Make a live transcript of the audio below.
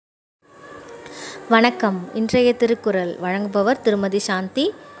வணக்கம். இன்றைய திருக்குறள் வழங்குபவர் திருமதி சாந்தி,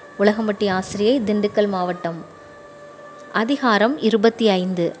 உலகமட்டி ஆசிரியை, திண்டுக்கல் மாவட்டம். அதிகாரம்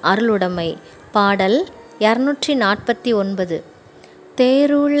 25 அருளுடைமை. பாடல் 249.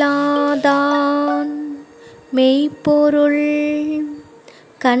 தேருளாதான் மெய்ப்பொருள்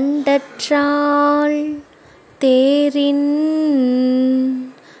கண்டற்றால் தேரின்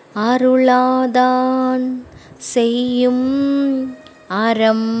அருளாதான் செய்யும்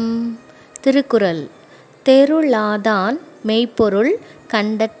அறம். திருக்குறள். தெருளாதான் மெய்ப்பொருள்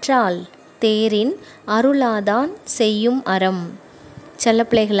கண்டற்றால் தேரின் அருளாதான் செய்யும் அறம்.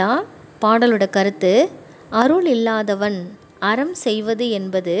 செல்லப்பிள்ளைகளா, பாடலோட கருத்து: அருள் இல்லாதவன் அறம் செய்வது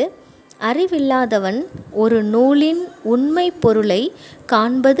என்பது அறிவில்லாதவன் ஒரு நூலின் உண்மை பொருளை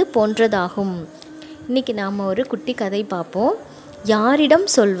காண்பது போன்றதாகும். இன்னைக்கு நாம் ஒரு குட்டி கதை பார்ப்போம். யாரிடம்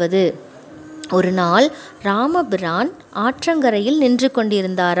சொல்வது? ஒரு நாள் ராமபிரான் ஆற்றங்கரையில் நின்று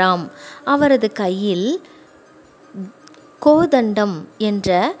கொண்டிருந்தாராம். அவரது கையில் கோதண்டம் என்ற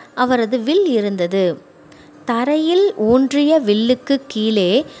அவரது வில் இருந்தது. தரையில் ஊன்றிய வில்லுக்கு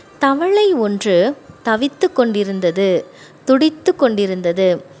கீழே தவளை ஒன்று தவித்து கொண்டிருந்தது, துடித்து கொண்டிருந்தது.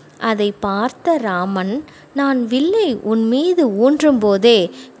 அதை பார்த்த ராமன், நான் வில்லை உன் மீது ஊன்றும் போதே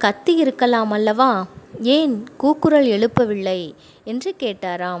கத்தி இருக்கலாம் அல்லவா, ஏன் கூக்குரல் எழுப்பவில்லை என்று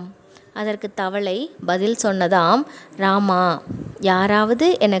கேட்டாராம். அதற்கு தவளை பதில் சொன்னதாம்: ராமா, யாராவது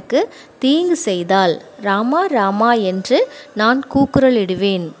எனக்கு தீங்கு செய்தால் ராமா ராமா என்று நான்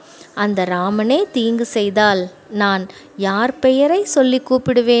கூக்குரலிடுவேன். அந்த ராமனே தீங்கு செய்தால் நான் யார் பெயரை சொல்லி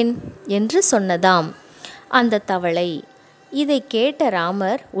கூப்பிடுவேன் என்று சொன்னதாம் அந்த தவளை. இதை கேட்ட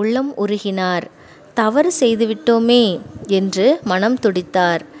ராமர் உள்ளம் உருகினார். தவறு செய்துவிட்டோமே என்று மனம்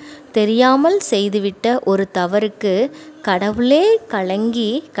துடித்தார். தெரியாமல் செய்துவிட்ட ஒரு தவறுக்கு கடவுளே கலங்கி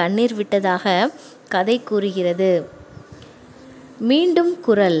கண்ணீர் விட்டதாக கதை கூறுகிறது. மீண்டும்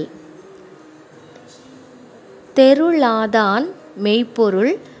குறள். தெருளாதான்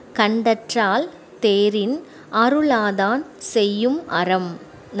மெய்ப்பொருள் கண்டற்றால் தேரின் அருளாதான் செய்யும் அறம்.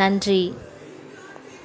 நன்றி.